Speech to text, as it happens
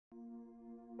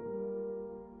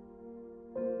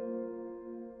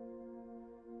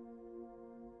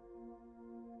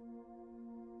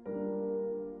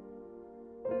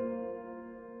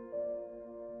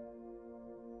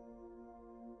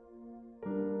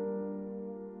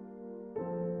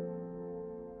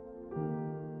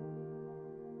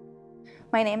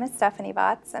My name is Stephanie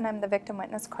Botts, and I'm the Victim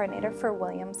Witness Coordinator for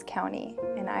Williams County,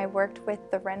 and I worked with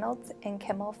the Reynolds and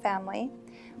Kimmel family.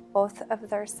 Both of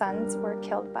their sons were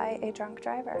killed by a drunk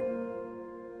driver.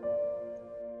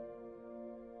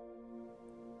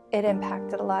 It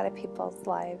impacted a lot of people's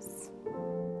lives.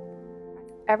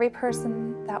 Every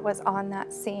person that was on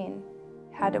that scene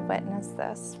had to witness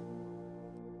this.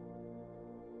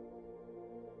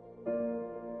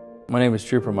 My name is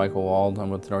Trooper Michael Wald. I'm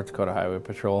with the North Dakota Highway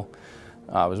Patrol.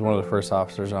 I was one of the first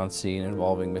officers on scene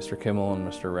involving Mr. Kimmel and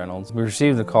Mr. Reynolds. We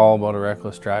received a call about a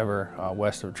reckless driver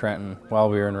west of Trenton. While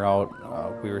we were en route,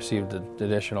 we received an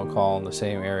additional call in the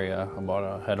same area about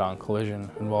a head-on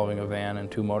collision involving a van and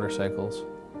two motorcycles.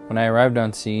 When I arrived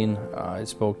on scene, I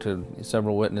spoke to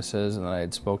several witnesses, and then I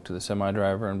spoke to the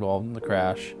semi-driver involved in the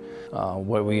crash.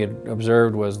 What we had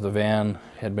observed was the van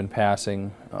had been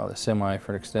passing the semi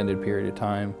for an extended period of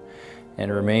time and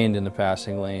remained in the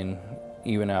passing lane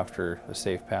even after the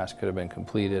safe pass could have been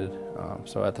completed.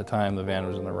 So at the time, the van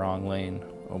was in the wrong lane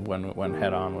when it went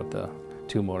head-on with the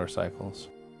two motorcycles.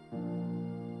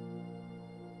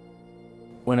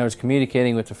 When I was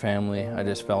communicating with the family, I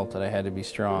just felt that I had to be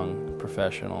strong,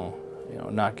 professional,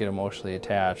 not get emotionally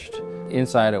attached.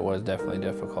 Inside, it was definitely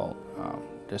difficult,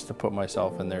 just to put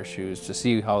myself in their shoes, to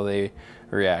see how they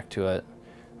react to it,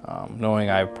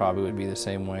 knowing I probably would be the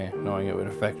same way, knowing it would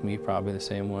affect me probably the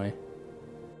same way.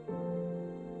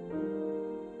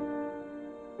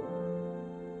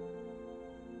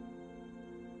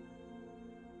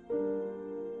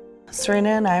 Serena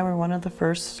and I were one of the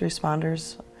first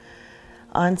responders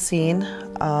on scene.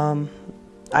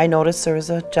 I noticed there was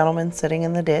a gentleman sitting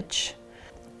in the ditch.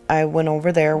 I went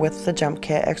over there with the jump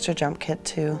kit, extra jump kit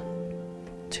to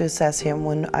assess him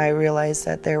when I realized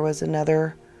that there was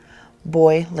another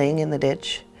boy laying in the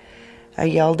ditch. I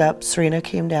yelled up, Serena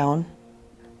came down.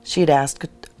 She'd asked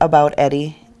about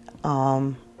Eddie,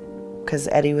 because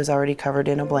Eddie was already covered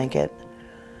in a blanket.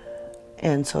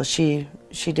 And so she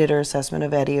did her assessment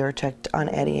of Eddie, or checked on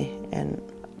Eddie, and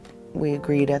we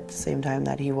agreed at the same time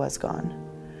that he was gone.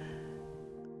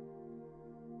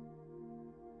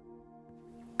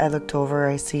 I looked over,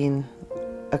 I seen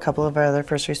a couple of our other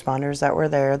first responders that were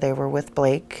there. They were with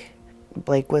Blake.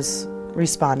 Blake was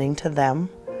responding to them.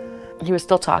 He was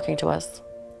still talking to us.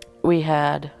 We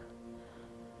had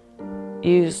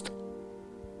used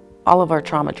all of our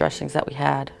trauma dressings that we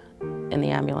had in the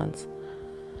ambulance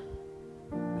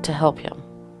to help him.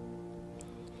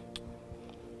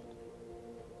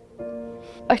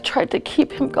 I tried to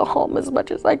keep him calm as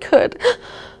much as I could.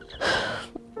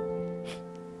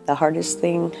 The hardest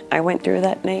thing I went through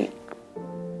that night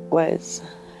was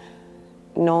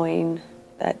knowing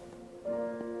that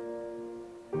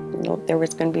there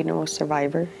was going to be no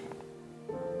survivor,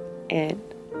 and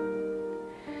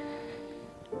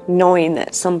knowing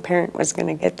that some parent was going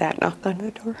to get that knock on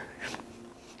the door.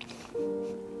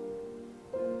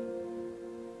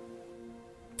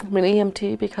 I'm an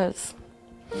EMT because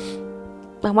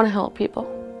I want to help people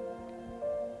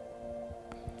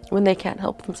when they can't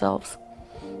help themselves.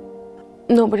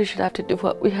 Nobody should have to do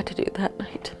what we had to do that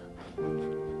night.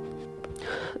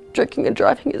 Drinking and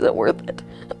driving isn't worth it.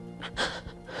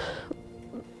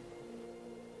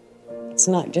 It's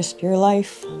not just your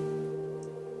life.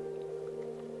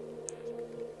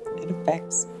 It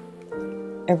affects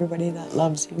everybody that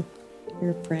loves you,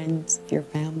 your friends, your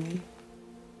family.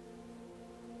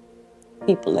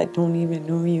 People that don't even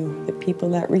know you, the people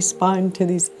that respond to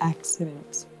these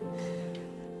accidents.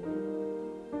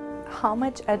 How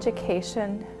much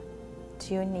education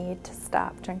do you need to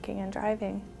stop drinking and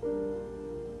driving?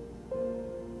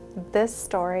 This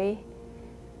story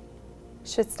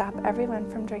should stop everyone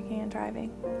from drinking and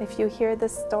driving. If you hear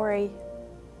this story,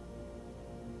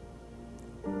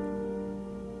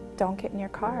 don't get in your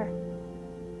car.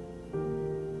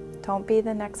 Don't be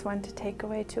the next one to take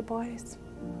away two boys.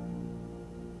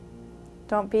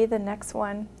 Don't be the next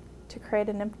one to create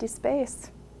an empty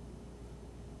space.